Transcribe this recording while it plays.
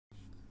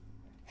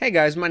Hey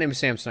guys, my name is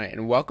Samsonite,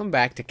 and welcome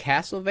back to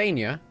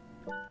Castlevania,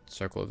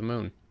 Circle of the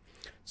Moon.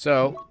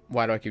 So,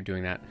 why do I keep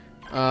doing that?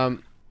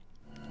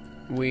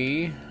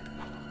 We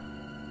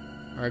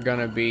are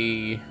gonna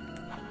be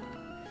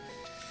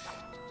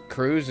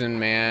cruising,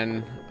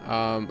 man.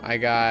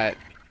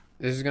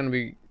 This is gonna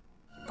be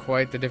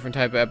quite the different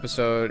type of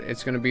episode.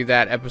 It's gonna be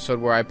that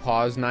episode where I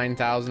pause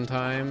 9,000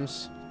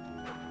 times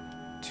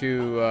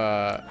to,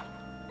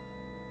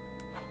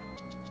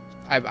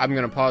 I'm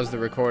gonna pause the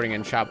recording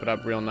and chop it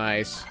up real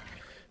nice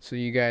so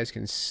you guys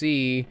can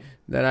see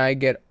that I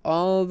get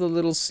all the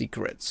little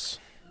secrets.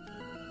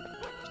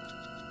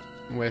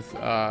 With,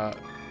 right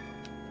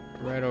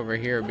over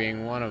here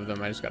being one of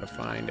them. I just gotta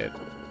find it.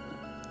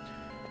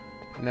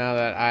 Now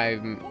that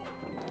I'm...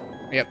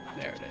 Yep,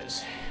 there it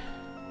is.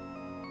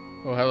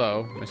 Oh,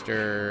 hello,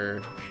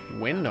 Mr.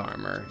 Wind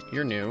Armor.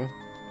 You're new,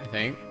 I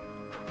think.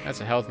 That's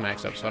a health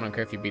max up, so I don't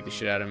care if you beat the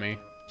shit out of me.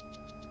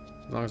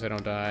 As long as I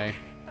don't die.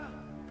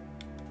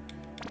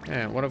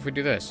 Yeah, what if we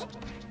do this?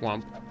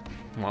 Womp.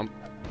 Womp.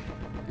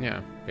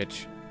 Yeah,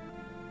 bitch.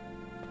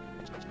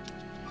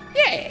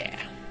 Yeah!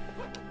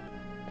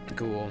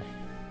 Cool.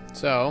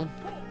 So,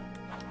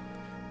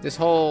 this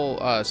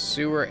whole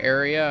sewer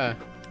area,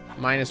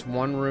 minus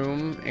one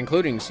room,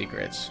 including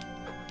secrets,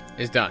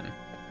 is done.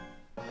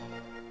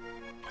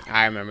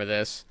 I remember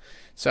this.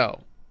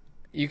 So,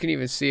 you can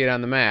even see it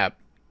on the map.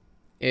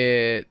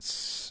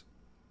 It's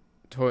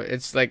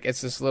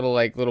this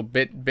little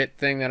bit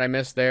thing that I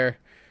missed there.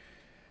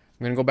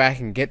 I'm going to go back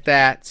and get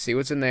that, see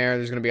what's in there.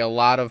 There's going to be a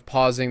lot of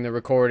pausing the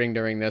recording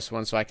during this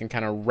one so I can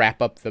kind of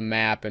wrap up the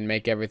map and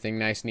make everything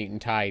nice, neat,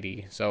 and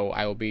tidy. So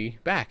I will be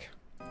back.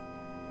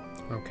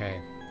 Okay,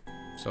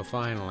 so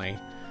finally,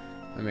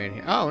 I made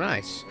it. Oh,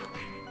 nice.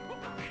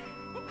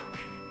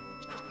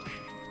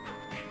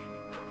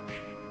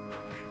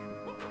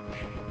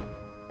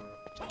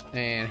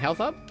 And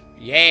health up?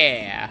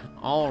 Yeah!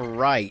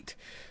 Alright.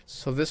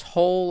 So this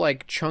whole,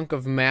 like, chunk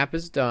of map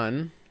is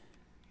done.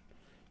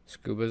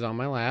 Scuba's on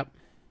my lap.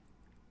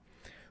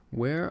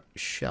 Where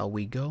shall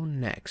we go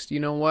next? You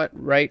know what?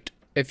 Right,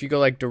 if you go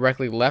like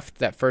directly left,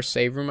 that first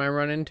save room I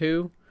run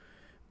into,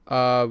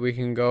 we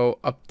can go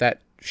up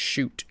that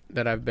chute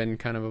that I've been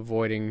kind of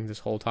avoiding this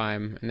whole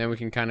time, and then we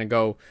can kind of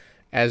go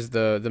as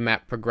the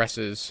map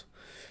progresses.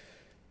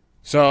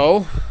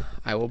 So,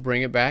 I will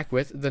bring it back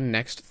with the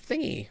next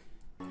thingy.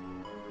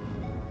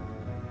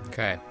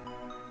 Okay.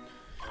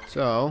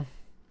 So,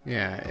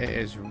 yeah, it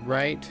is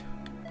right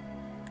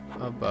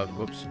above,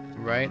 whoops,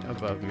 right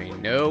above me.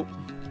 Nope.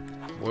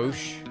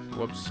 Whoosh.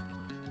 Whoops.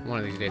 One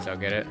of these days I'll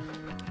get it.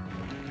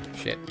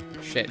 Shit.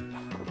 Shit.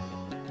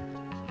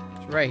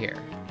 It's right here.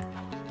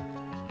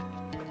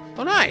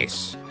 Oh,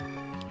 nice!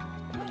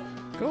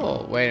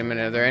 Cool. Wait a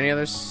minute, are there any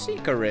other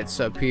secrets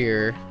up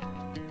here?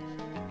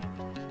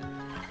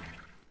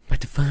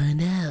 But to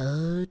find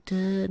out,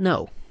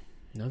 no.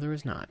 No, there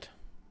is not.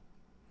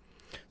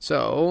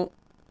 So,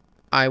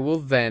 I will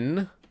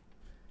then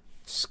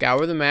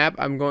scour the map.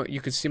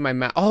 You can see my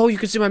mouse. Oh, you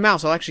can see my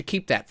mouse. I'll actually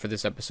keep that for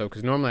this episode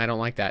because normally I don't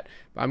like that.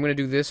 But I'm going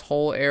to do this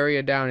whole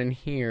area down in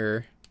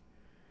here.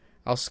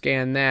 I'll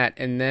scan that,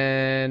 and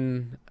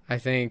then I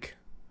think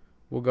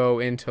we'll go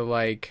into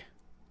like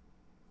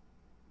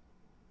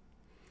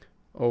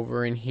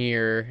over in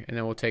here, and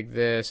then we'll take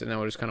this, and then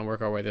we'll just kind of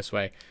work our way this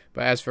way.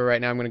 But as for right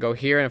now, I'm going to go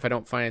here, and if I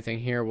don't find anything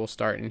here, we'll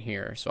start in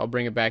here. So I'll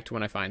bring it back to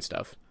when I find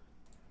stuff.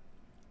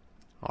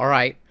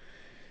 Alright.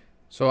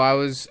 So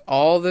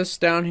all this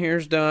down here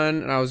is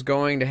done, and I was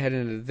going to head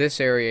into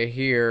this area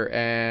here,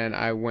 and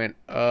I went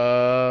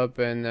up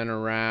and then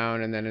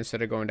around, and then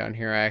instead of going down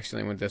here, I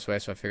accidentally went this way,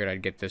 so I figured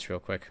I'd get this real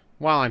quick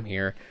while I'm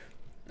here.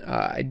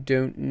 I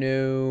don't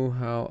know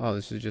how... Oh,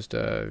 this is just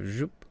a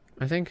zoop,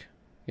 I think.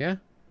 Yeah?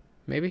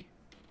 Maybe?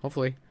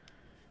 Hopefully.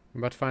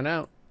 We're about to find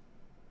out.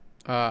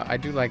 I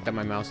do like that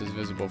my mouse is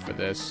visible for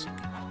this,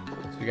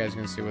 so you guys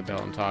can see what the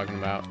hell I'm talking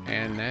about.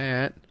 And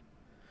that...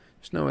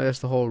 There's no way that's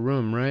the whole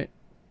room, right?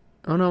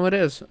 Oh, no, it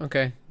is.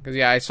 Okay. Because,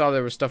 yeah, I saw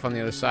there was stuff on the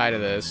other side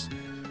of this.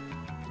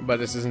 But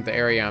this isn't the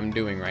area I'm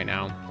doing right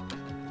now.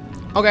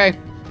 Okay.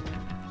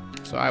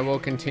 So I will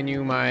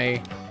continue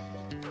my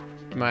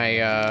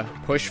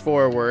push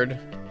forward.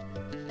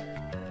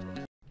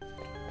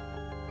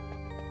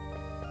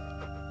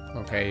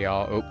 Okay,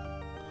 y'all. Oop.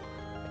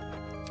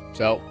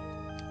 So,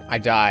 I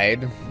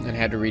died and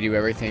had to redo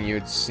everything you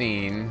had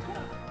seen.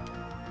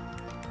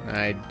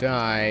 I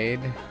died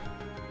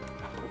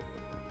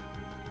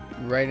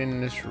right in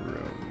this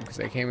room because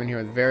I came in here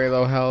with very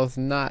low health,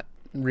 not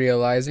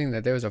realizing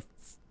that there was a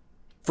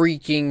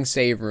freaking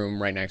save room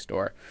right next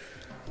door.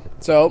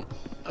 So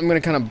I'm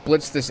gonna kind of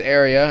blitz this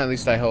area, at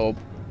least I hope,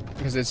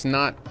 because it's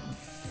not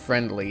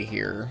friendly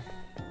here.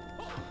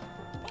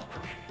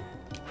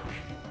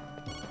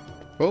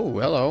 Oh,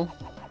 hello.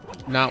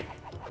 Now,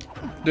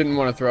 didn't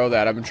want to throw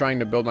that. I've been trying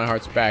to build my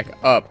hearts back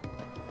up.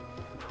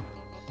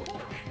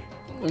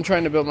 I'm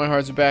trying to build my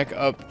hearts back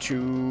up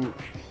to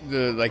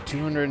the, like,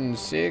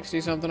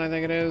 260 something, I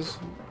think it is.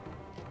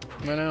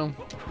 Right now.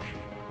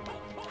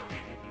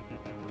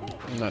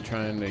 I'm not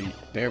trying to...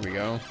 There we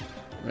go.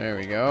 There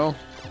we go.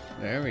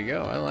 There we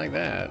go. I like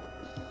that.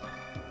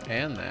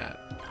 And that.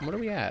 What are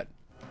we at?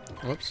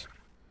 Whoops.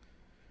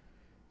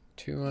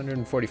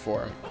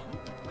 244.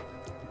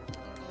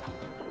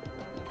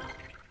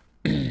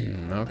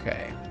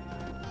 Okay.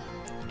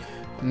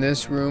 And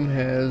this room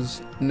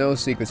has no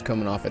secrets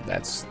coming off it.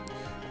 That's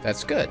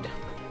good.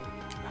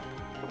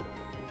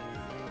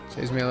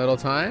 Saves me a little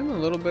time, a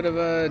little bit of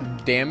a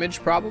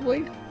damage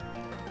probably.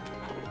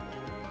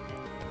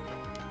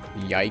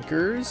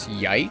 Yikers,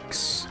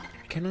 yikes.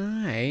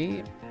 Can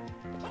I?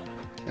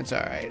 That's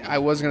alright. I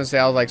was gonna say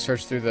I'll like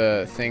search through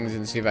the things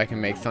and see if I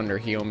can make thunder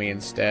heal me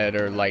instead,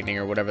 or lightning,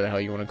 or whatever the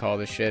hell you want to call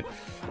this shit.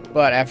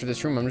 But after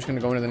this room, I'm just gonna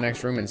go into the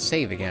next room and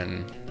save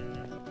again.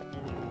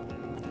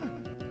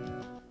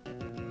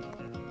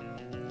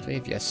 See,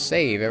 if you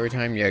save every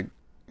time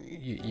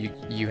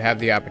you have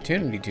the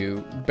opportunity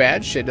to,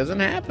 bad shit doesn't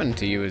happen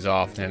to you as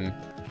often.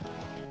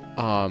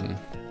 Or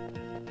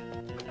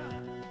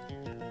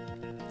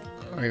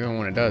even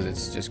when it does,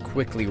 it's just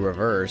quickly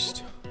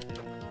reversed.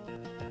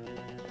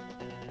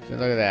 So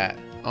look at that.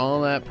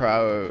 All that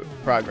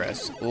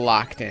progress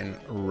locked in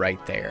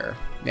right there.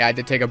 Yeah, I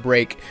did take a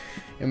break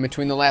in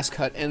between the last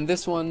cut and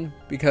this one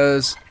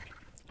because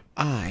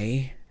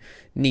I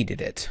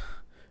needed it.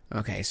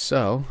 Okay,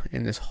 so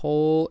in this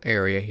whole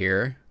area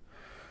here,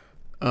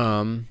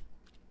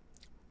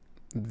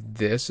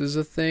 this is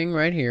a thing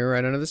right here,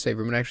 right under the save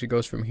room. It actually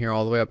goes from here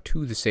all the way up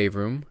to the save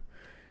room.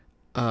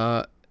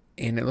 And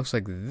it looks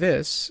like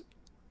this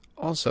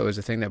also is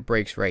a thing that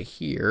breaks right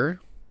here.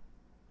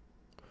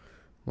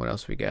 What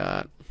else we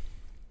got?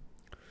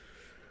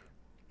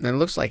 And it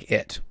looks like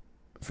it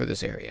for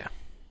this area.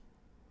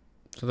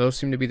 So those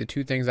seem to be the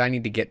two things I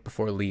need to get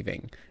before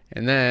leaving.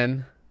 And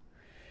then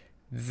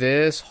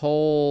this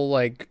whole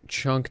like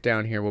chunk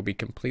down here will be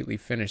completely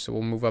finished, so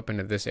we'll move up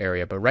into this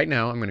area. But right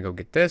now I'm gonna go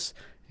get this,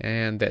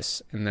 and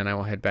then I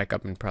will head back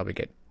up and probably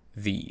get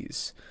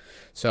these.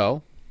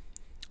 So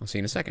I'll see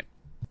you in a second.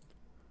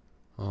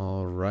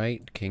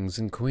 Alright, kings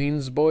and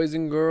queens, boys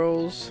and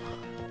girls,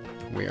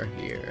 we are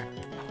here.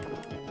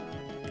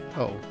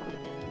 Oh.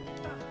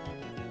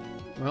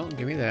 Well,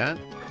 give me that.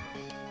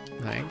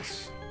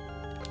 Thanks.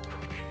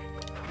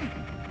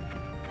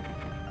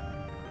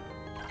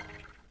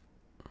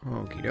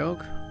 Okie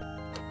doke.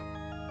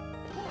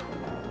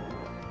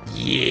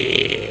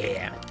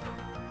 Yeah!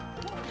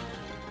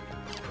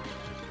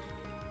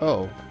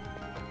 Oh.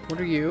 What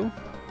are you?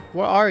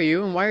 What are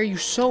you? And why are you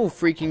so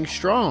freaking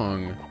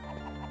strong?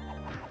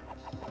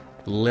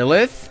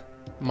 Lilith?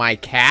 My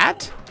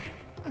cat?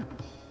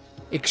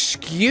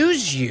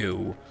 Excuse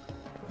you?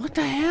 What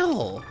the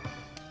hell?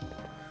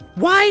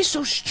 Why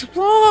so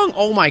strong?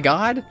 Oh my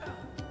god.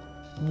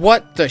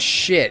 What the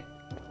shit?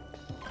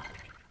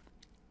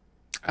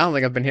 I don't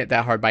think I've been hit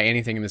that hard by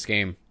anything in this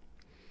game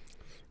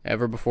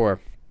ever before.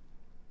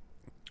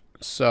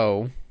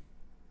 So,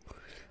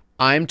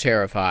 I'm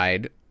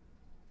terrified.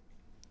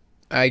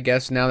 I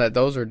guess now that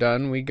those are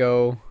done, we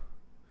go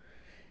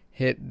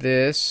hit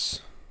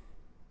this.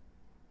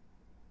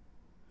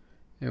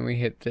 And we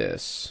hit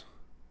this.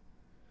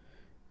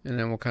 And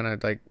then we'll kind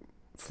of like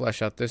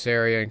flesh out this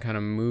area and kind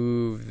of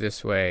move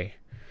this way.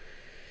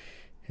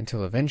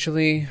 Until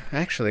eventually...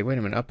 Actually, wait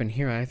a minute. Up in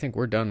here, I think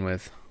we're done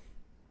with.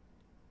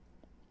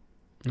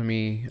 I'm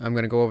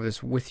going to go over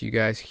this with you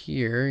guys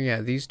here.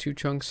 Yeah, these two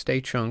chunks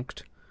stay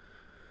chunked.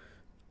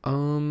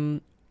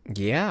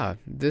 Yeah,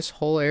 this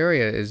whole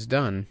area is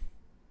done.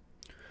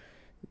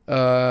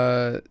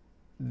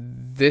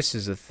 This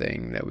is a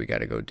thing that we got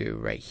to go do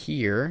right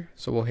here.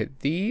 So we'll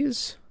hit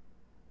these.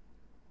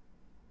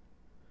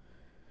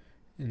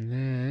 And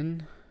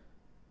then,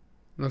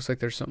 looks like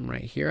there's something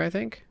right here, I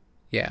think.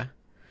 Yeah.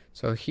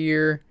 So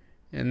here,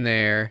 and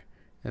there,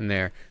 and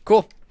there.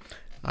 Cool.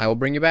 I will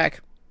bring you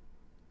back.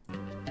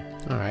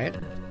 Alright,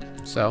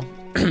 so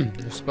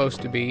there's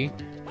supposed to be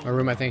a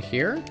room, I think,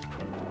 here?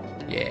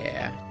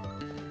 Yeah.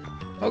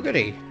 Oh,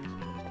 goody.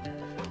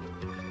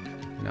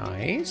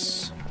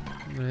 Nice.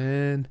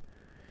 And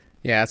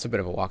yeah, it's a bit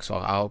of a walk, so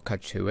I'll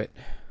cut to it.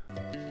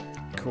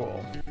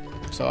 Cool.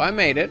 So I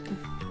made it.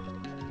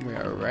 We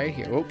are right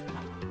here. Oh,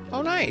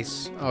 oh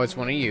nice. Oh, it's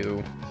one of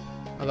you.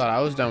 I thought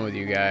I was done with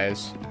you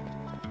guys.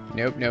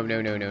 Nope, nope,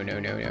 no, no, no, no,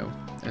 no, no.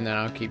 And then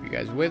I'll keep you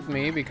guys with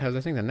me because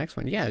I think the next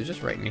one, yeah, is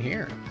just right in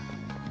here.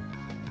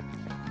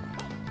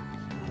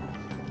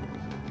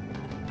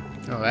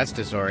 Oh, that's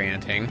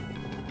disorienting.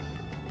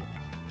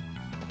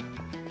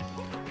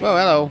 Well,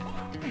 hello.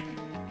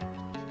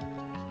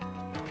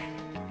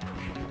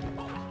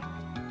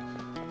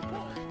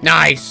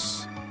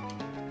 Nice!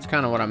 It's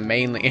kind of what I'm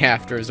mainly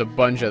after, is a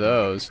bunch of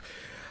those.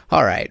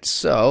 Alright,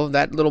 so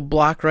that little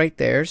block right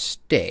there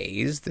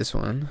stays. This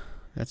one,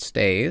 that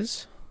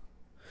stays.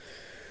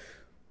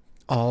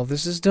 All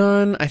this is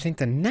done. I think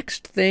the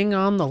next thing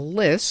on the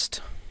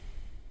list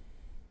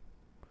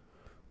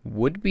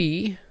would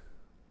be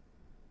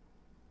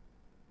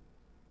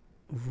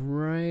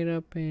right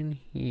up in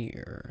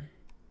here.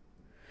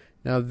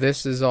 Now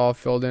this is all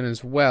filled in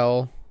as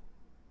well,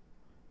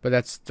 but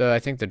that's the, I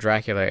think, the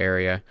Dracula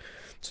area.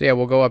 So yeah,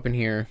 we'll go up in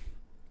here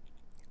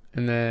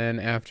And then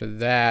after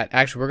that,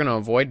 actually, we're going to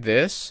avoid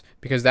this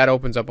because that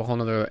opens up a whole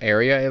nother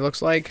area, it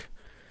looks like.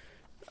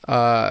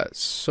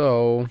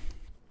 So...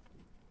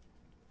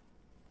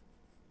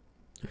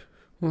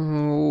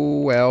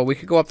 well, we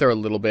could go up there a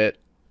little bit.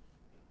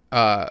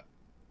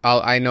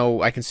 I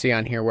know I can see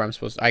on here where I'm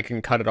supposed to, I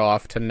can cut it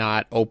off to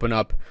not open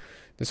up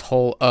this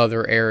whole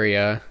other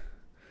area.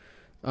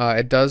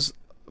 It does,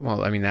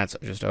 well, I mean, that's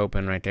just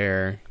open right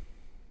there.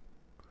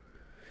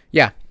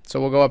 Yeah,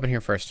 so we'll go up in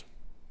here first.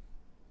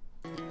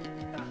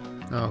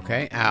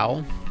 Okay,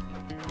 ow.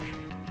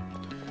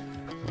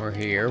 We're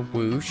here,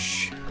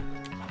 whoosh.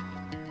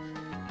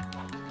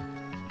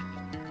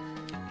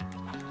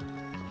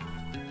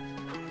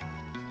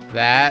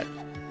 That,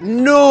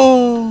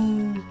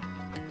 no!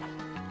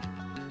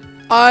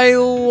 I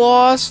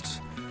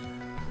lost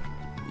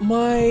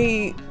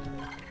my,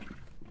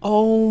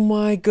 oh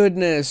my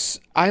goodness.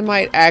 I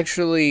might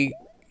actually,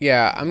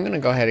 yeah, I'm gonna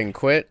go ahead and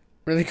quit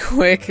really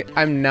quick.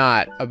 I'm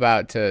not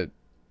about to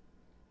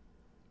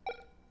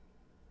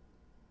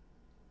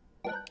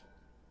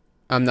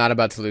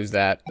lose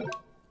that.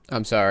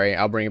 I'm sorry,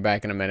 I'll bring it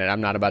back in a minute.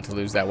 I'm not about to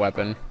lose that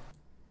weapon.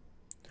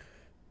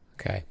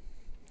 Okay,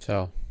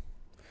 so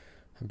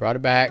I brought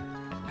it back.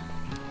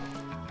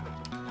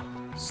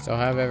 Still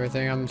have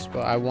everything I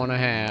want to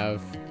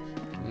have.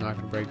 I'm not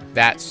gonna break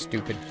that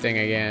stupid thing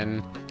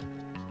again.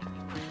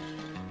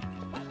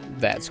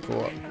 That's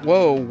cool.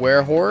 Whoa,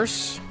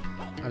 werehorse?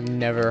 I've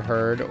never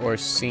heard or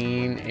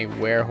seen a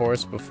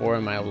werehorse before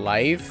in my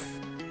life.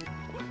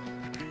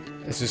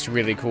 This is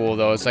really cool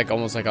though. It's like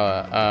almost like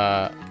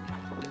a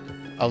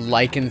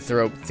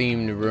lycanthrope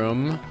themed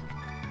room.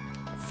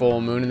 Full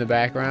moon in the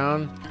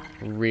background.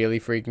 Really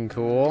freaking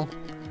cool.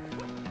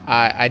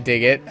 I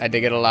dig it. I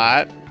dig it a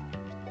lot.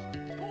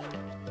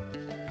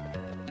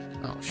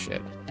 Oh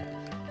shit.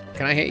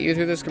 Can I hit you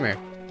through this? Come here.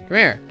 Come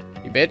here,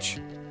 you bitch.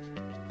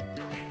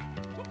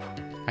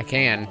 I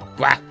can.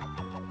 Wah!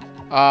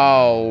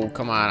 Oh,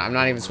 come on. I'm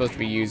not even supposed to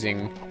be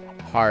using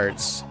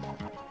hearts.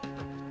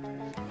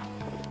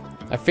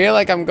 I feel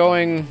like I'm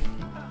going,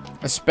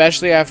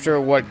 especially after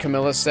what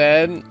Camilla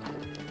said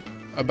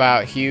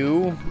about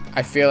Hugh,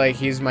 I feel like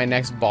he's my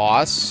next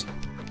boss.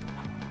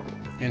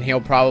 And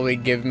he'll probably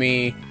give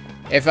me,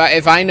 if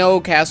I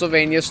know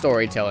Castlevania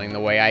storytelling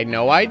the way I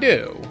know I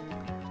do,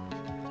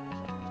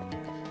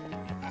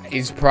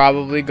 he's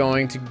probably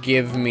going to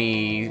give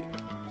me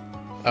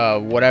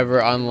whatever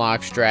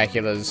unlocks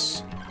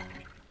Dracula's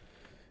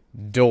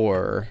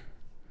door.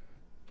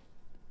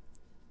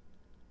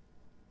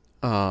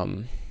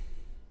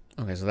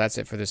 Okay, so that's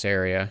it for this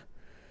area.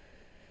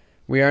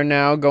 We are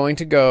now going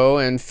to go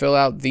and fill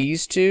out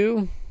these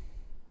two.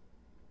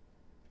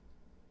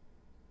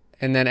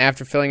 And then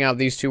after filling out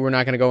these two, we're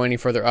not going to go any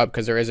further up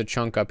because there is a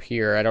chunk up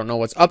here. I don't know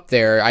what's up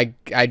there. I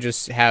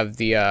just have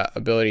the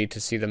ability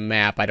to see the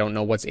map. I don't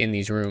know what's in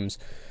these rooms.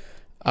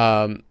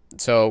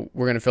 So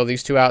we're going to fill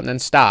these two out and then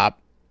stop.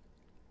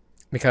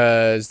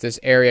 Because this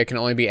area can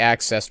only be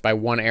accessed by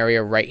one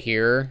area right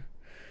here.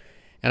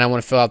 And I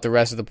want to fill out the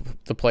rest of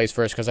the place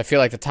first. Because I feel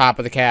like the top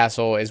of the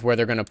castle is where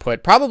they're going to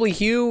put probably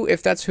Hugh,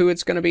 if that's who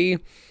it's going to be.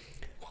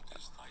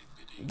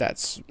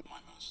 That's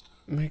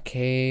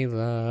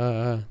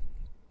Michaela.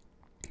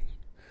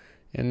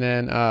 And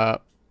then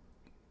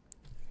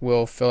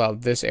we'll fill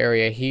out this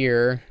area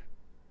here.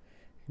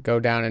 Go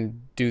down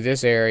and do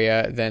this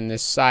area. Then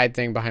this side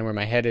thing behind where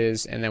my head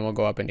is. And then we'll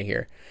go up into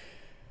here.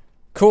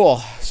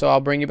 Cool. So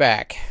I'll bring you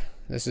back.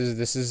 This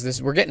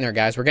is we're getting there,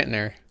 guys. We're getting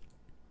there.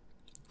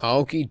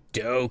 Okie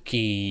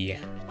dokie.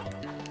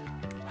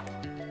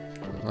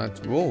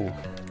 Whoa.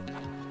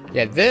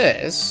 Yeah,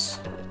 this,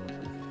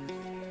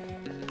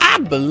 I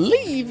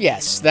believe,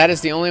 yes, that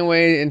is the only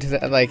way into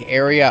the, like,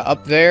 area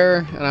up there,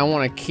 and I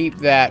want to keep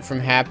that from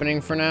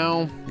happening for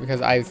now,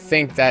 because I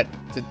think that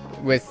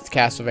with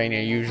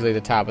Castlevania, usually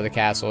the top of the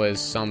castle is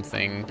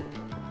something.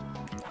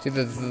 See,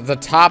 the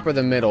top or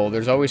the middle,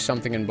 there's always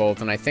something in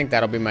both, and I think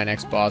that'll be my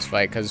next boss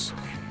fight, because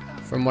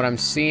from what I'm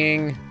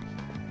seeing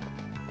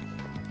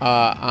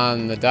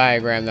on the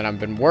diagram that I've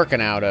been working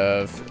out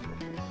of,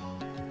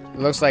 it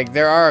looks like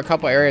there are a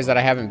couple areas that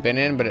I haven't been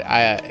in, but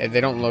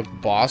they don't look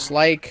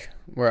boss-like.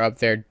 Where up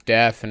there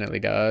definitely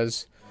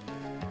does.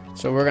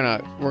 So we're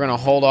gonna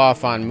hold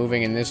off on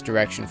moving in this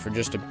direction for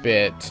just a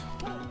bit.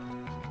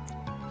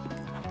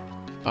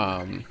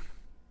 Cool.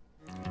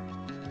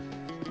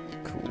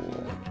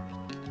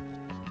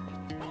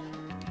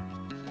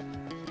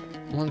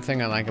 One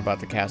thing I like about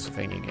the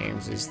Castlevania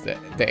games is that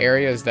the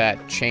areas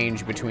that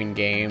change between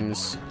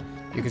games,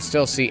 you can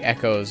still see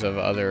echoes of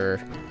other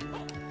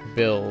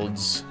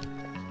builds.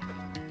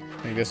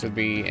 I think this would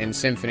be, in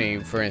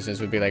Symphony, for instance,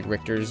 would be like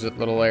Richter's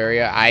little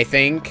area, I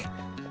think.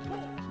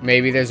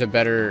 Maybe there's a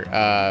better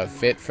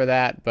fit for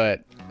that,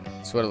 but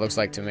that's what it looks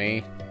like to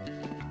me.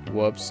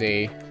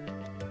 Whoopsie.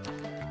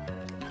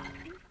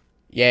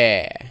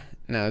 Yeah.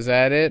 Now, is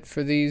that it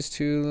for these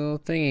two little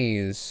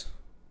thingies?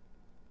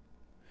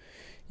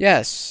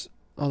 Yes.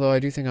 Although I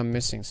do think I'm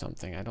missing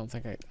something. I don't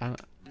think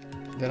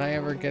did I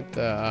ever get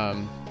the,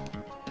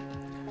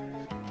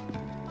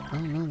 oh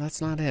no, that's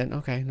not it.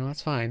 Okay, no,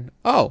 that's fine.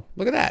 Oh,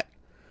 look at that.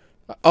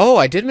 Oh,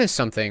 I did miss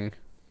something.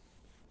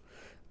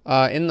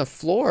 In the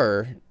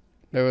floor,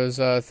 there was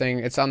a thing.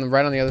 It's on the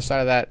right on the other side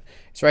of that.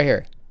 It's right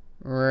here.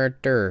 Right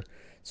there.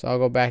 So I'll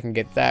go back and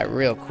get that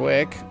real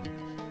quick.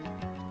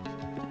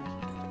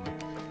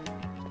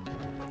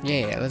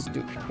 Yeah, let's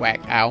do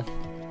whack. Ow.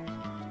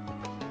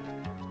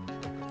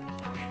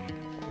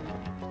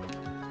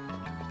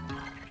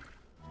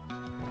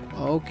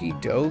 Okie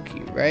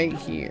dokie, right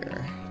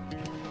here.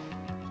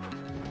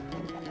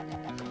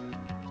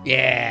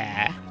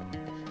 Yeah.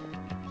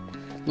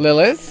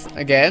 Lilith,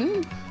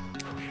 again.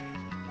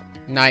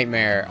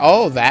 Nightmare.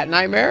 Oh, that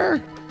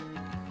nightmare?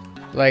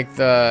 Like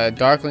the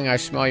Darkling, I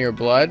smell your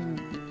blood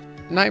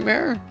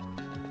nightmare?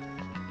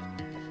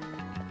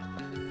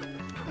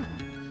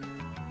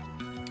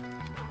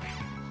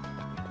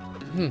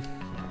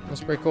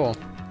 That's pretty cool.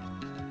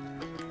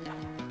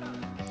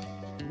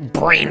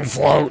 Brain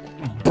float!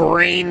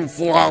 Brain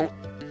float!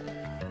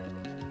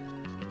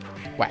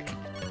 Whack.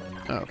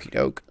 Okie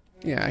doke.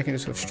 Yeah, I can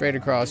just go straight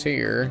across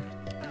here.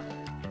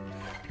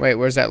 Wait,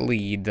 where's that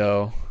lead,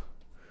 though?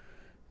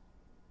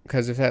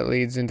 Because if that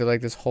leads into,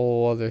 like, this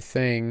whole other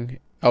thing...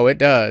 Oh, it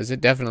does.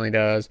 It definitely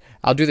does.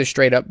 I'll do the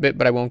straight up bit,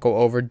 but I won't go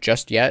over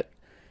just yet.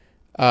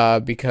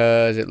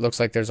 Because it looks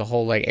like there's a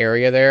whole, like,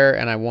 area there,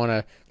 and I want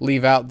to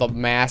leave out the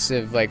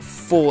massive, like,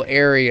 full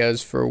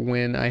areas for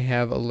when I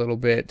have a little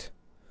bit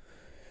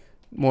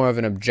more of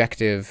an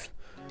objective.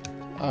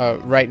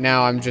 Right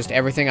now, I'm just...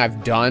 Everything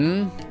I've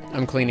done,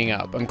 I'm cleaning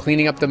up. I'm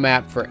cleaning up the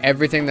map for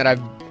everything that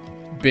I've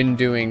been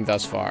doing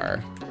thus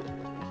far.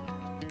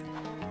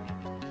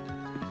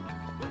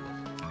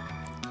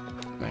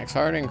 Max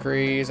heart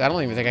increase. I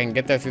don't even think I can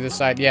get there through this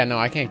side. Yeah, no,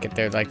 I can't get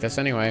there like this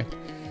anyway.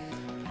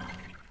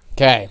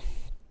 Okay.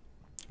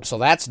 So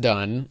that's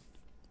done.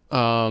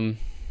 Now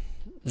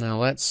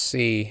let's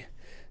see.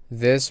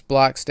 This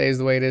block stays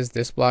the way it is.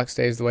 This block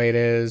stays the way it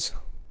is.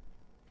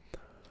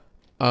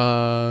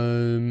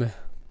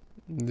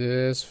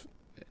 This...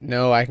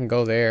 No, I can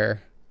go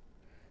there.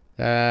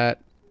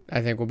 That,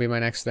 I think, will be my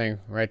next thing.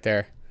 Right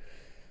there.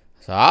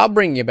 So I'll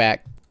bring you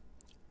back.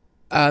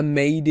 I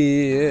made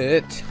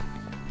it.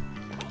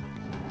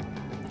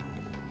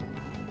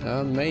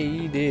 I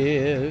made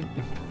it.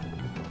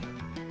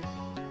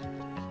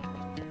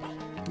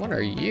 What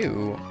are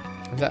you?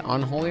 Is that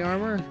unholy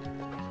armor?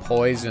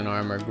 Poison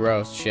armor.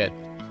 Gross shit.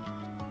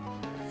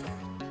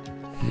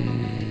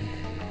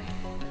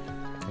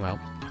 Well,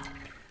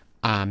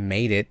 I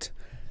made it.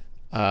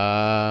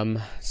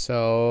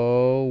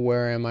 So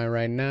where am I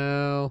right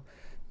now?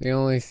 The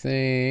only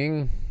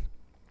thing...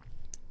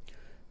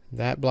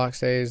 That block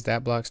stays,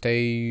 that block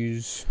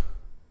stays.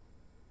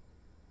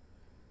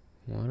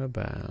 What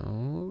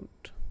about...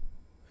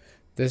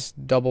 This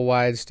double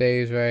wide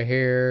stays right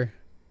here.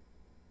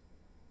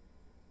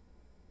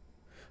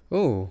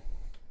 Ooh.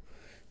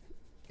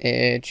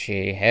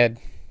 Itchy head.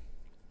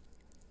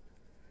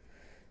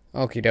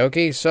 Okie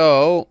dokie.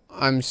 So,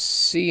 I'm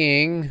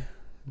seeing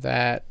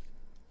that,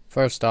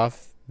 first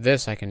off,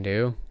 this I can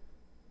do.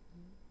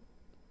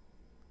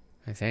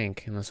 I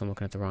think, unless I'm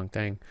looking at the wrong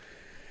thing.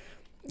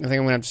 I think I'm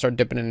gonna have to start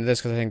dipping into this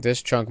because I think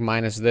this chunk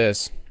minus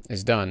this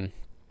is done.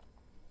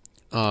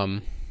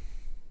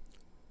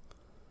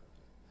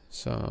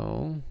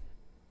 So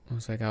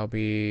looks like I'll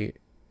be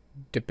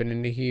dipping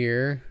into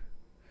here.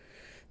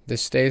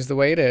 This stays the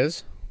way it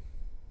is.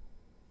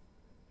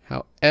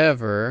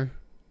 However,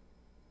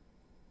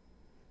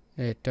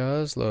 it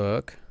does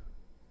look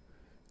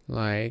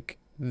like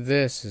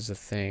this is a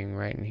thing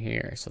right in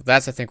here. So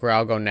that's, I think, where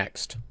I'll go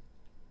next.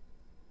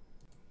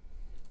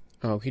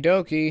 Okie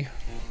dokie.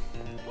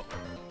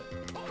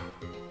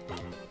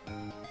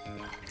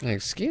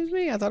 Excuse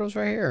me? I thought it was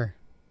right here.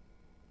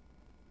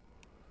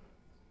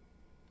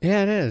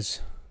 Yeah, it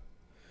is.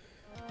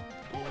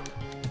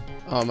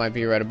 Oh, it might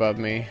be right above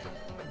me.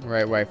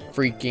 Right where I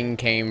freaking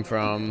came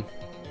from.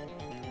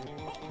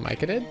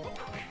 Micah did?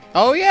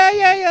 Oh, yeah,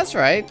 that's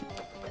right.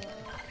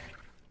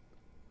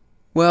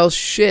 Well,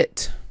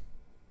 shit.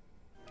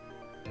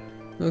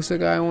 Looks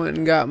like I went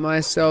and got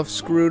myself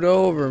screwed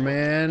over,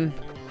 man.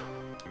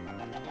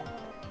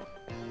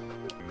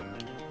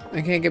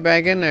 I can't get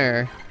back in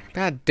there.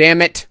 God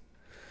damn it.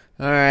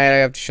 Alright, I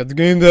have to shut the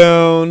game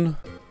down.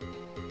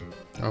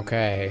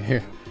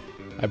 Okay.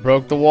 I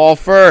broke the wall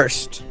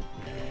first.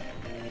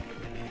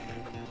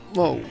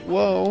 Whoa,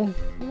 whoa.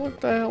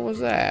 What the hell was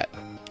that?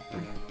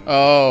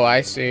 Oh, I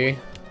see.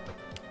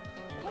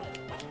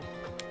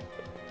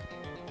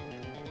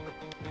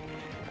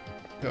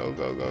 Go,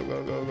 go, go,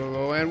 go, go, go,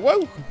 go, and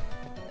whoa!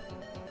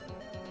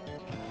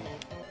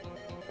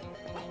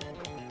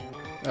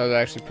 That was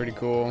actually pretty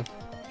cool.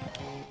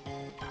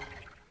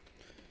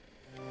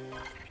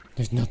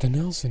 There's nothing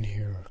else in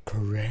here,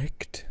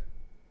 correct?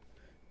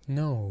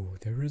 No,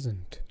 there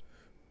isn't.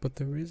 But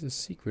there is a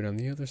secret on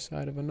the other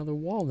side of another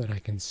wall that I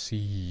can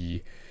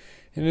see.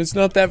 And it's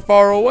not that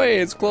far away.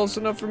 It's close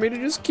enough for me to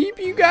just keep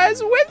you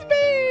guys with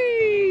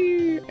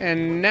me.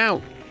 And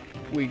now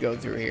we go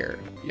through here.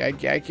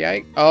 Yike, yike,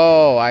 yike.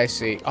 Oh, I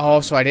see.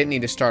 Oh, so I didn't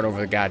need to start over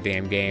the goddamn game. I was just blind. Okay. There's nothing else in here, correct? No, there isn't. But there is a secret on the other side of another wall that I can see. And it's not that far away. It's close enough for me to just keep you guys with me. And now we go through here. Yike, yike, yike.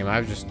 Oh, I see. Oh, so I didn't need to start over the goddamn game. I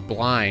was just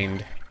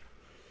blind.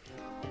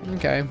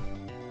 Okay.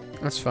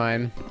 That's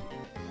fine.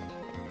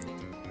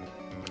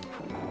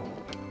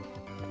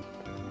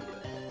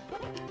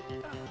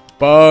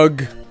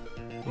 Bug.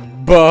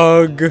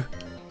 Bug.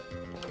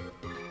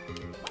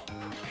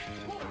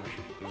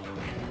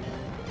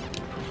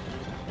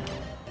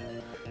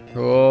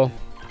 Cool.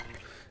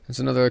 That's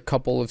another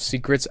couple of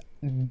secrets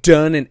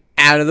done and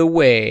out of the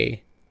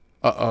way.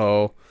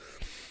 Uh-oh.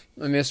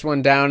 I missed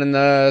one down in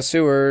the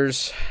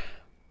sewers.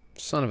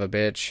 Son of a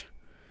bitch.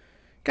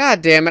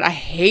 God damn it, I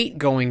hate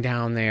going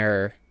down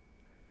there.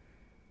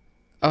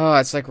 Oh,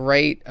 it's like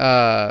right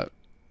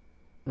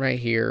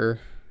here.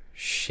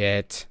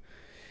 Shit.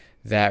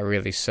 That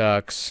really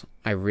sucks.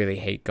 I really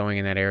hate going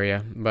in that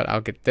area. But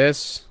I'll get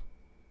this.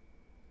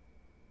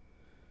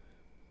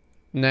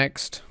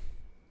 Next.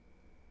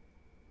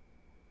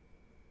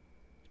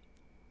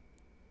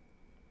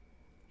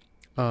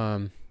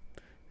 And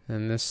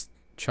this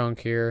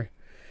chunk here.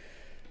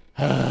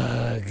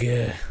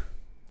 Ugh.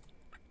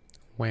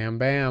 Wham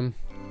bam.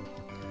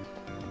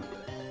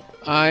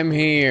 I'm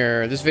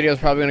here. This video is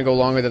probably going to go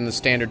longer than the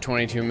standard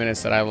 22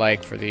 minutes that I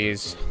like for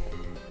these.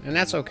 And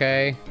that's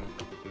okay.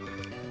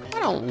 I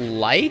don't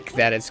like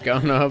that it's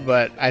gonna,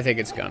 but I think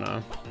it's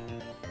gonna.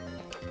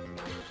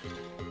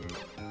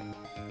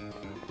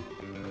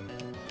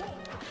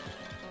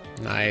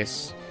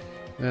 Nice.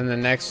 And then the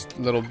next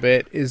little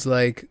bit is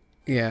like,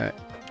 yeah,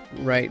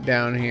 right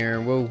down here.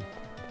 Whoa.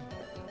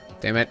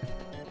 Damn it.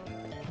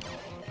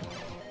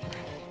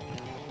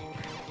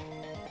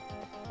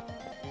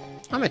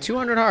 I'm at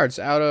 200 hearts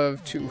out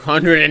of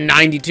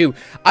 292.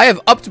 I have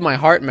upped my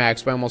heart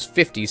max by almost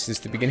 50 since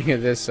the beginning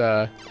of this,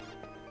 No,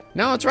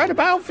 it's right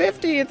about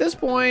 50 at this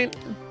point.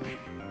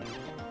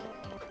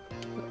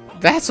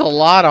 That's a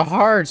lot of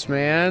hearts,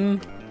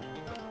 man.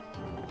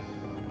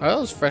 Are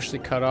those freshly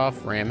cut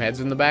off ram heads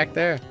in the back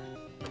there?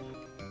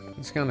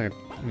 It's kind of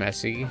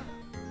messy.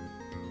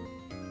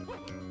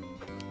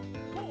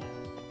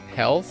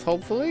 Health,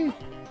 hopefully?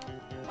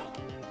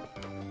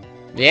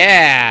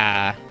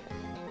 Yeah!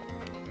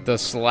 The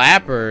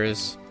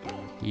slappers.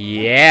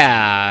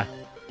 Yeah!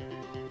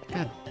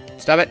 God,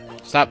 stop it.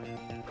 Stop.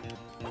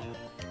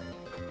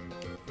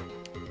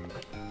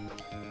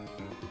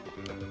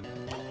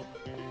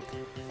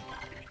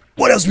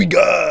 What else we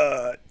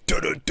got?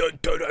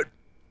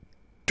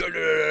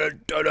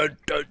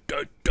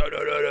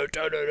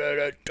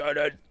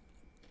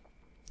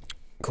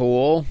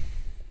 Cool.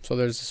 So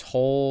there's this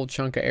whole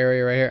chunk of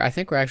area right here. I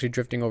think we're actually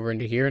drifting over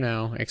into here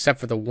now,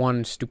 except for the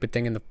one stupid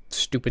thing in the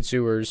stupid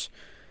sewers.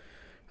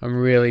 I'm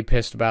really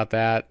pissed about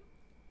that.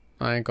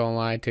 I ain't gonna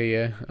lie to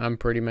you. I'm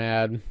pretty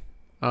mad.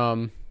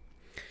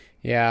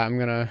 Yeah, I'm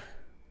gonna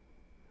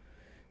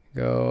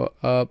go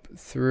up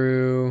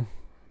through,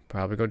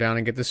 probably go down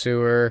and get the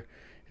sewer,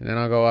 and then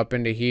I'll go up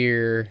into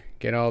here,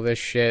 get all this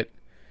shit,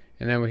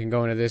 and then we can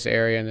go into this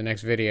area in the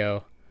next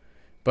video.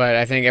 But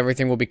I think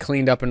everything will be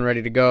cleaned up and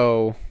ready to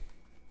go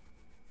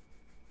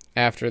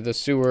after the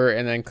sewer,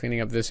 and then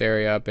cleaning up this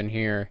area up in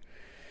here.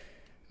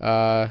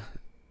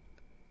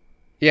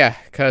 Yeah,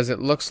 because it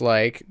looks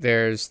like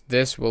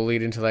this will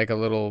lead into like a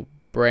little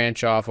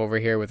branch off over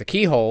here with a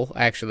keyhole,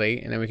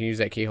 actually, and then we can use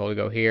that keyhole to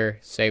go here,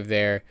 save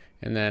there,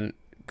 and then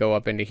go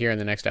up into here in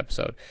the next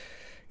episode.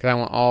 Because I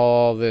want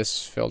all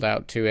this filled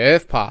out too,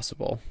 if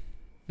possible.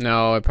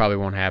 No, it probably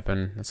won't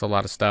happen. That's a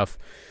lot of stuff.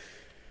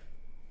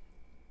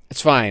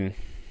 It's fine.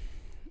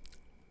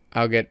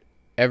 I'll get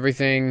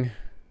everything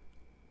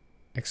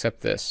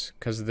except this,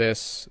 because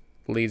this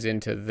leads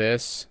into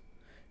this,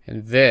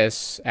 and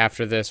this,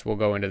 after this, will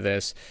go into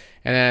this.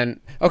 And then,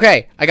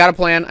 okay, I got a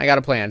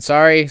plan.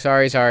 Sorry.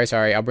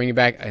 I'll bring you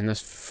back in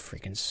those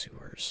freaking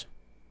sewers.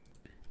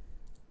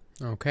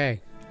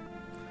 Okay.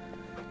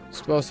 It's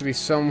supposed to be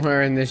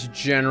somewhere in this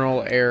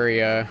general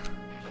area.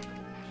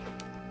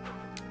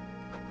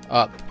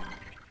 Up.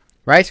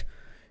 Right?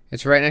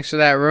 It's right next to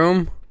that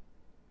room?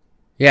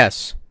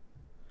 Yes.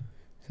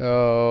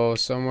 So,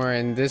 somewhere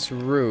in this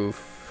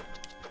roof.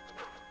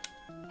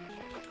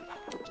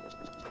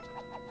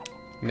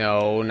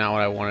 No, not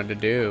what I wanted to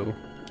do.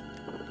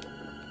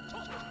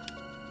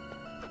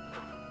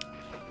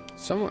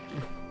 Somewhere.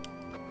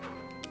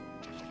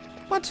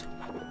 What?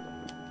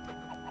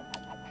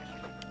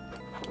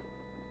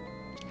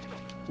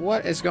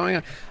 What is going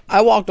on?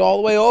 I walked all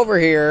the way over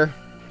here.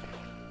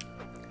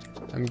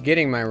 I'm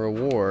getting my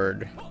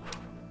reward.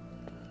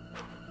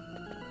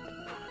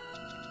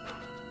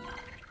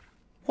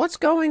 What's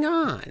going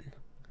on?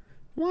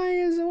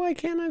 Why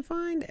can't I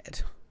find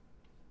it?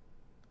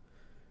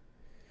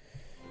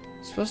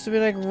 It's supposed to be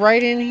like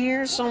right in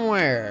here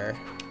somewhere.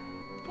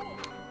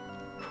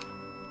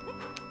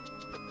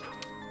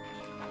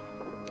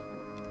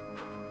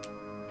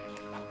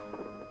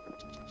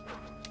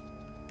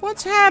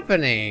 What's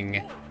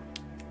happening?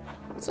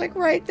 It's like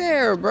right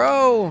there,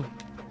 bro.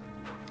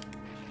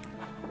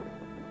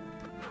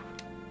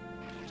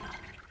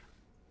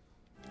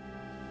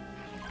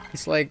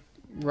 It's like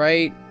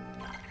right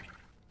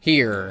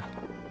here.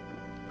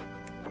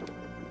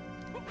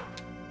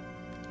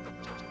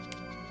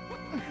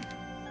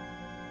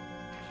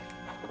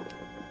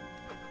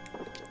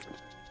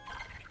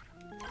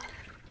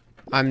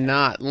 I'm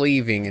not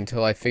leaving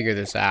until I figure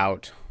this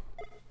out.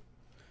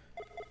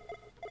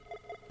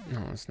 No,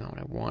 that's not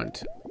what I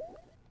want.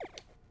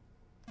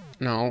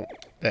 No,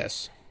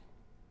 this.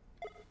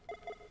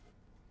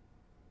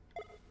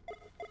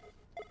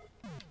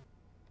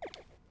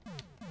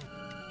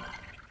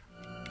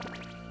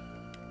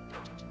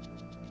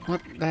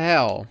 What the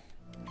hell?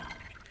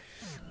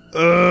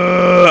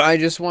 I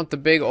just want the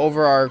big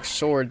overarch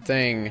sword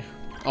thing.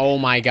 Oh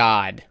my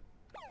god.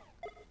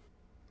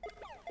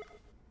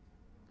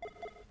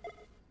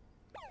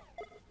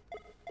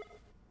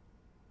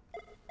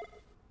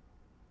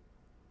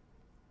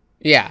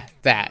 Yeah,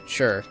 that,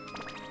 sure.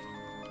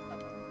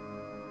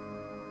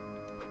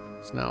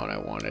 It's not what I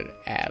wanted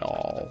at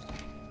all.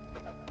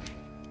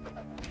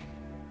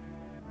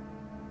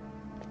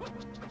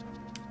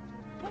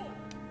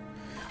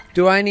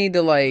 Do I need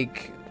to,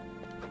 like...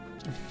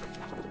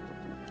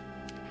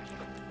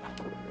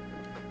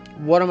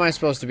 What am I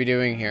supposed to be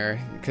doing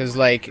here? Because,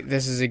 like,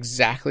 this is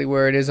exactly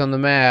where it is on the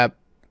map.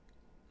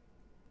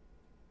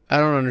 I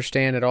don't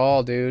understand at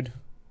all, dude.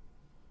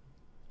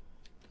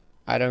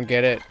 I don't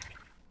get it.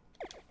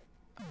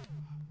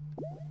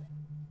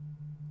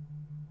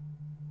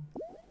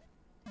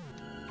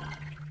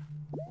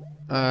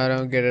 I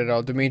don't get it at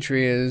all.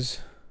 Dimitri is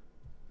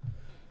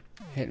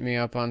hitting me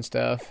up on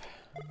stuff.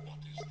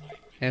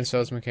 And so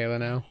is Michaela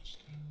now.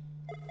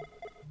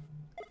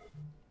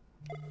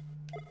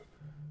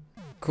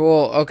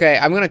 Cool. Okay,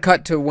 I'm gonna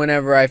cut to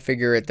whenever I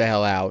figure it the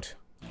hell out.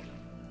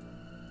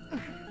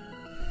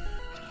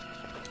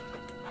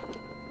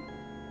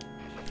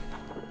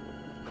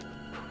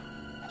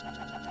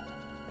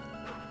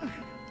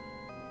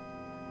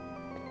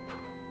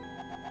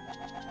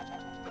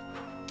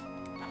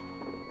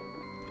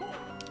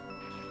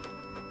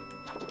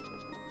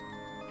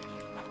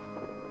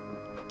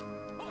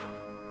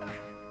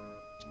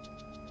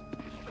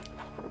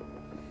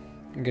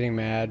 I'm getting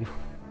mad.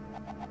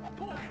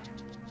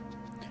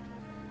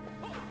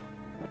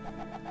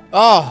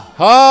 Oh!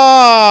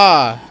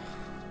 Ah!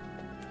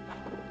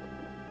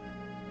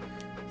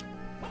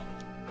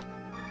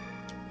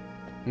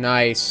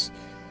 Nice.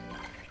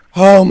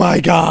 Oh my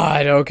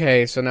god!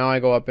 Okay, so now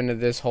I go up into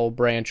this whole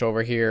branch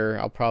over here.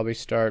 I'll probably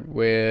start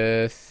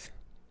with...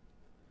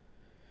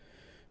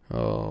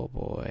 Oh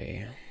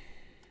boy.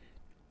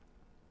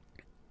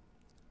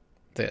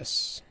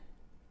 This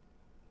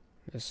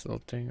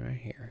little thing right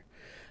here.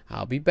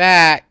 I'll be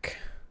back.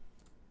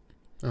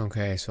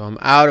 Okay, so I'm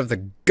out of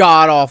the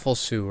god-awful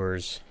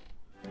sewers.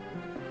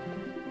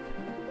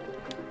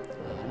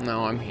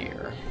 Now I'm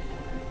here.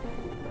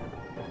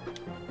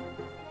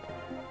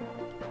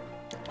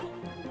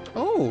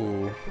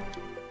 Oh.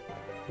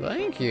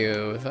 Thank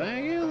you.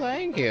 Thank you.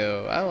 Thank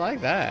you. I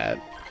like that.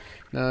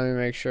 Now let me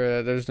make sure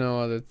that there's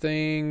no other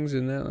things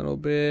in that little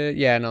bit.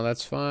 Yeah, no,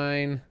 that's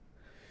fine.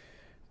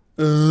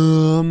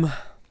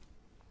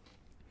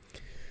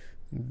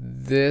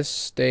 This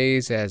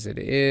stays as it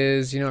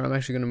is. You know what? I'm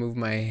actually going to move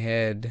my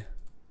head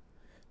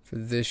for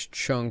this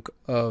chunk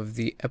of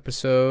the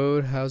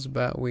episode. How's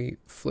about we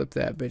flip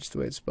that bitch the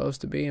way it's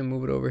supposed to be and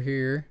move it over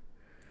here?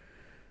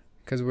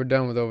 Because we're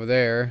done with over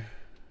there.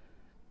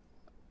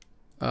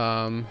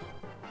 Yeah,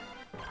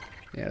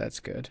 that's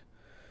good.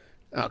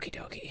 Okie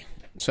dokie.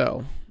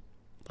 So,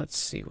 let's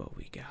see what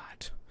we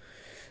got.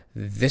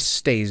 This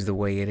stays the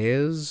way it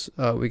is.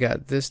 We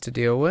got this to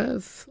deal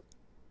with.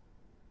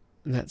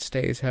 That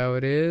stays how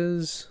it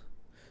is.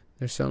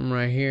 There's something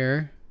right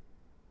here.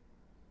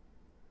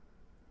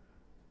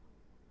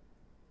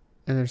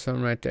 And there's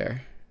something right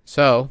there.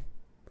 So,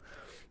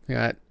 we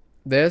got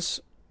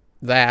this,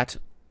 that,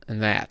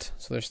 and that.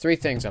 So there's 3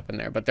 things up in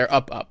there, but they're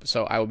up.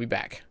 So I will be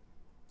back.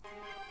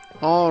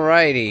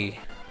 Alrighty.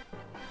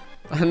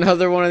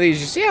 Another one of these.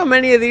 You see how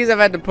many of these I've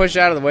had to push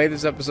out of the way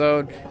this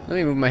episode? Let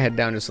me move my head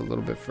down just a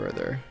little bit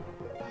further.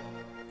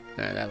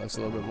 Alright, that looks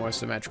a little bit more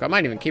symmetrical. I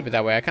might even keep it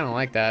that way. I kind of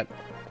like that.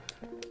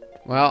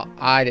 Well,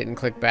 I didn't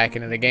click back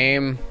into the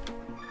game.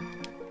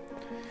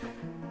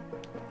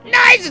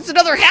 Nice! It's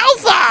another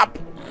health up!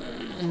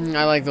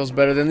 I like those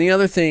better than the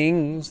other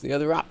things, the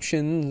other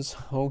options.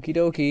 Okie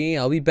dokie,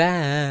 I'll be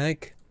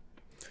back.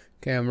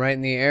 Okay, I'm right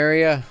in the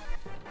area.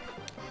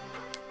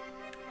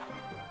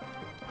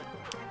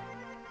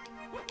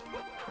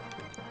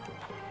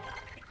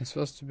 It's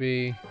supposed to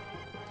be...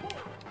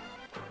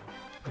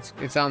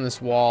 It's on this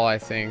wall, I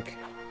think.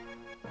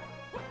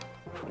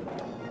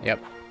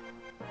 Yep.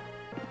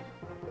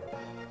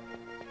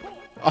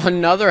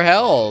 Another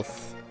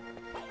health.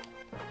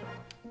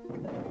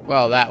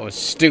 Well, that was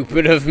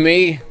stupid of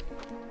me.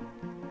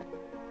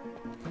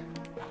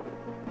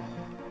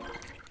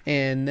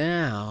 And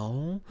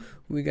now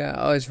we got...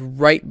 Oh, it's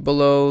right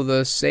below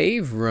the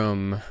save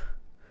room.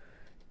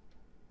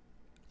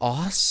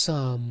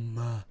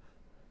 Awesome.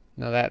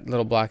 Now that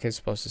little block is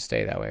supposed to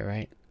stay that way,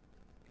 right?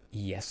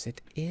 Yes,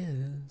 it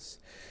is.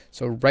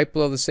 So right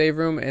below the save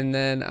room, and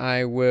then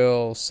I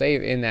will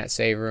save in that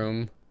save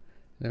room.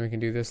 Then we can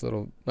do this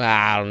little...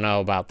 I don't know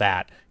about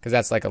that, because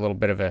that's like a little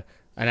bit of an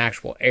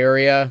actual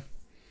area.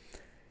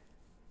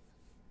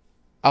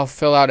 I'll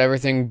fill out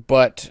everything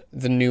but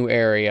the new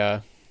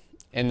area.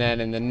 And then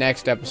in the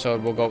next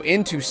episode, we'll go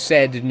into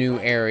said new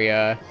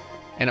area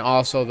and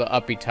also the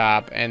uppy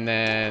top. And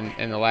then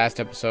in the last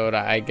episode,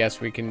 I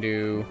guess we can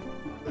do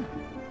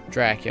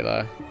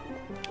Dracula.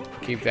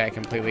 Keep that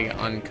completely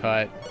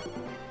uncut.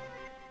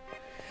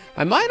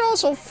 I might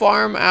also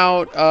farm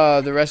out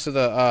the rest of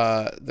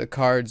the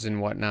cards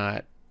and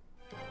whatnot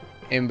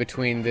in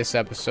between this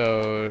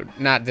episode.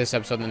 Not this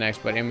episode and the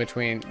next, but in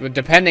between.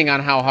 Depending on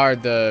how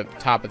hard the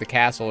top of the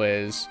castle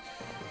is,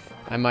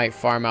 I might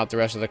farm out the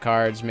rest of the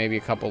cards, maybe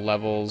a couple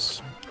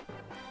levels.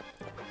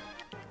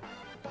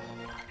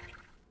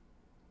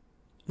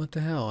 What the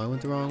hell? I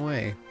went the wrong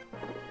way.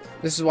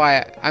 This is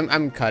why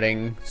I'm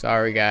cutting.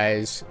 Sorry,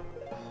 guys.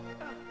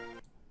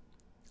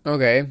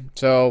 Okay,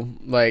 so,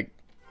 like,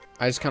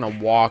 I just kind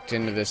of walked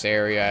into this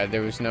area.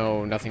 There was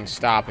nothing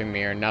stopping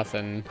me or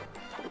nothing.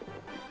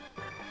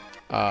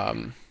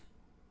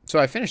 So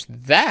I finished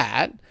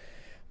that.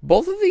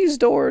 Both of these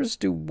doors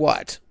do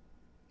what?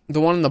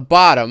 The one on the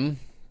bottom,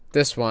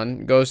 this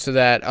one, goes to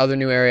that other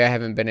new area I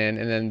haven't been in.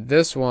 And then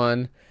this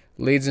one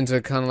leads into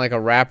kind of like a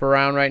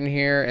wraparound right in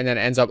here. And then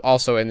ends up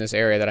also in this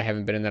area that I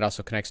haven't been in that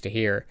also connects to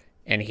here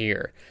and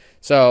here.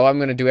 So I'm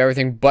going to do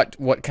everything but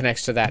what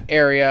connects to that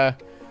area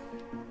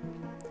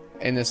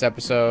in this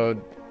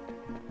episode.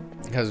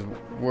 Because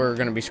we're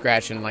going to be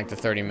scratching like the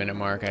 30-minute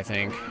mark, I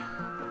think.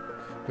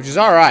 Which is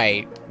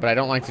alright, but I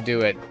don't like to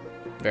do it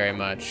very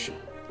much.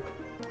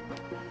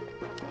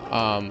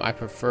 I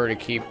prefer to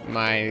keep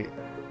my...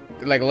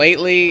 Like,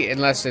 lately,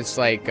 unless it's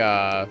like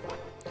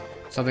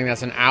something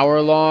that's an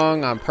hour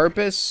long on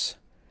purpose,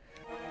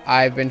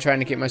 I've been trying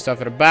to keep my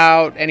stuff at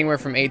about anywhere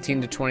from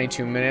 18 to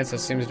 22 minutes. That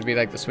seems to be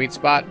like the sweet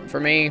spot for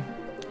me.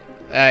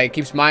 It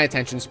keeps my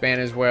attention span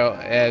as well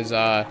as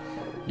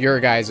your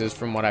guys's,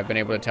 from what I've been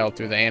able to tell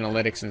through the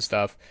analytics and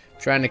stuff.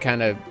 I'm trying to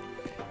kind of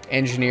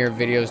engineer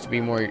videos to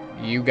be more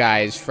you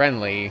guys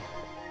friendly,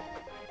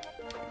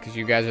 because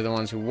you guys are the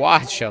ones who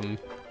watch them.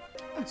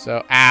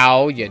 So,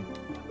 ow, you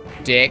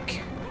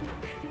dick.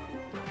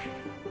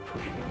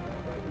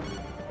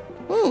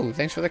 Ooh,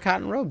 thanks for the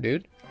cotton robe,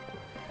 dude.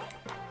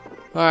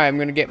 Alright, I'm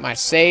gonna get my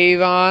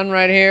save on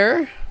right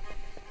here.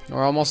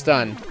 We're almost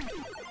done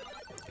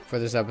for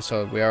this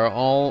episode. We are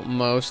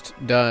almost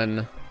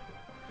done.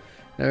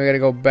 Now we gotta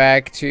go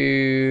back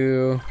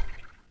to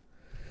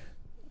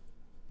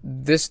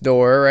this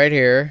door right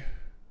here,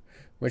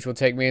 which will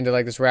take me into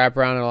like this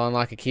wraparound, and I'll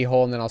unlock a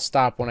keyhole, and then I'll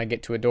stop when I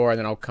get to a door, and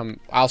then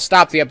I'll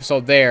stop the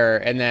episode there,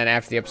 and then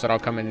after the episode I'll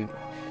come and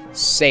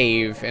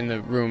save in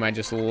the room I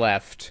just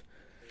left.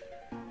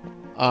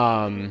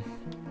 And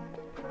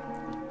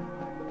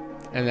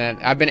then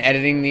I've been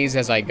editing these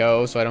as I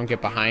go, so I don't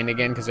get behind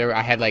again, because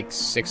I had like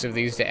 6 of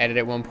these to edit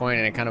at one point,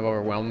 and it kind of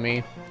overwhelmed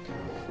me.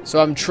 So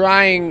I'm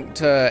trying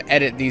to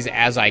edit these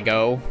as I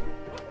go.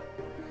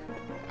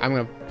 I'm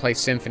going to play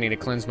Symphony to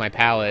cleanse my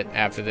palate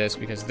after this,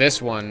 because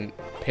this one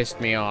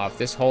pissed me off.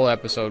 This whole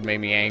episode made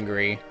me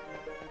angry.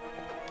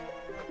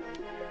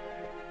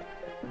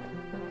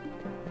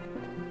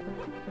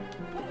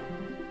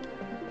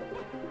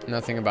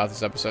 Nothing about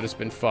this episode has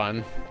been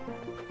fun.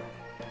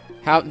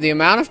 The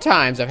amount of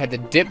times I've had to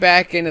dip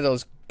back into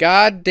those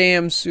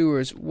goddamn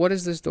sewers. What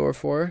is this door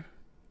for?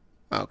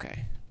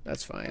 Okay,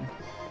 that's fine.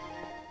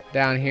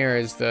 Down here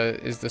is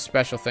the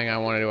special thing I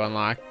wanted to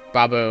unlock.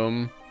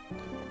 Ba-boom.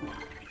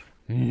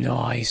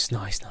 Nice,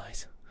 nice,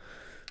 nice.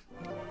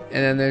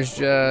 And then there's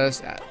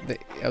just the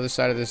other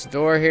side of this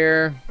door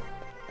here.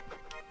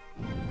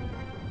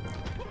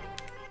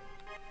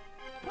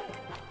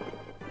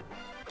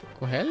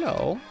 Well,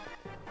 hello.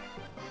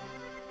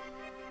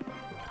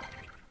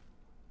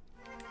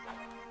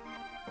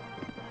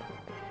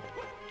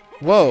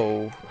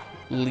 Whoa.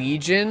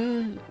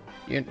 Legion?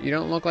 You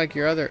don't look like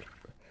your other...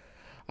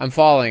 I'm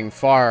falling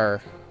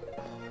far.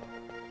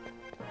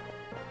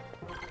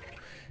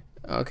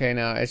 Okay,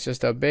 now it's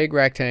just a big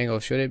rectangle.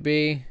 Should it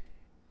be?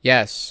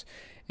 Yes.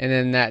 And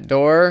then that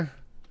door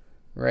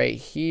right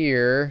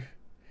here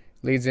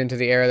leads into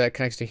the area that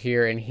connects to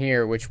here and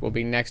here, which will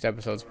be next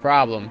episode's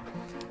problem.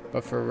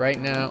 But for right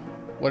now,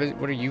 what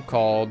are you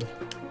called?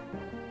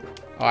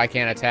 Oh, I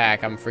can't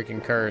attack. I'm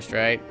freaking cursed,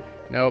 right?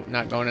 Nope,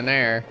 not going in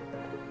there.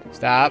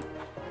 Stop.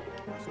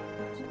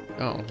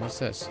 Oh, what's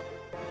this?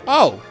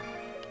 Oh!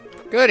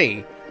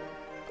 Goody.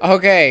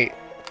 Okay.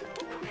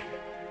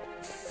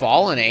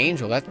 Fallen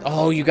Angel.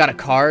 Oh, you got a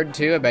card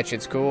too? I bet you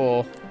it's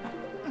cool.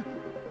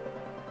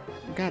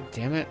 God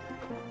damn it.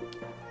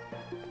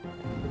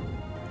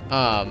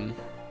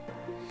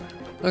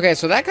 Okay,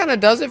 so that kind of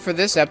does it for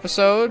this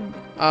episode.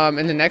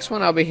 In the next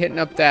one, I'll be hitting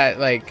up that,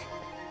 like,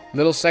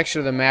 little section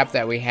of the map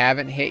that we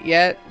haven't hit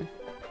yet.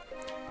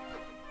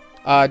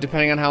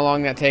 Depending on how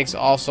long that takes.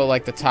 Also,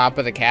 like, the top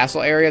of the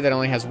castle area that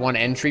only has one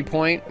entry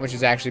point, which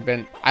has actually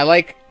been... I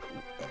like...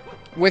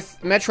 With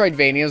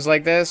Metroidvanias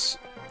like this,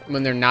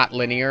 when they're not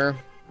linear,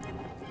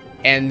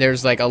 and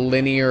there's, like, a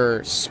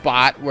linear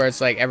spot where it's,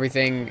 like,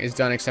 everything is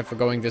done except for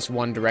going this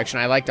one direction,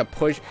 I like to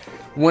push...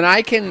 When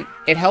I can...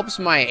 It helps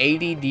my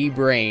ADD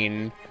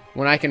brain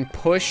when I can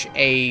push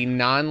a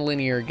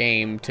non-linear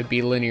game to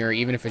be linear,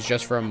 even if it's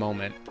just for a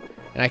moment.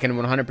 And I can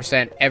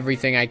 100%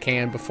 everything I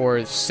can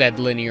before said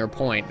linear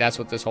point. That's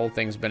what this whole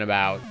thing's been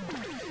about.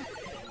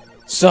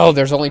 So,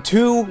 there's only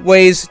 2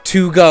 ways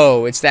to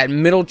go. It's that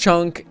middle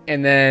chunk,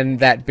 and then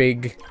that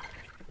big...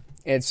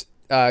 It's,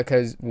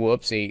 because,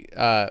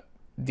 whoopsie,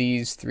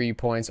 these 3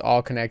 points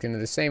all connect into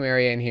the same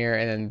area in here,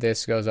 and then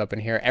this goes up in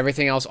here.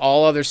 Everything else,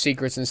 all other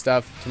secrets and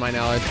stuff, to my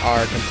knowledge,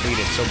 are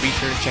completed. So be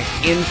sure to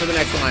check in for the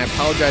next one. I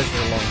apologize for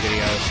the long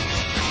video,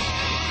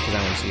 because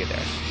I want to see you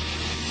there.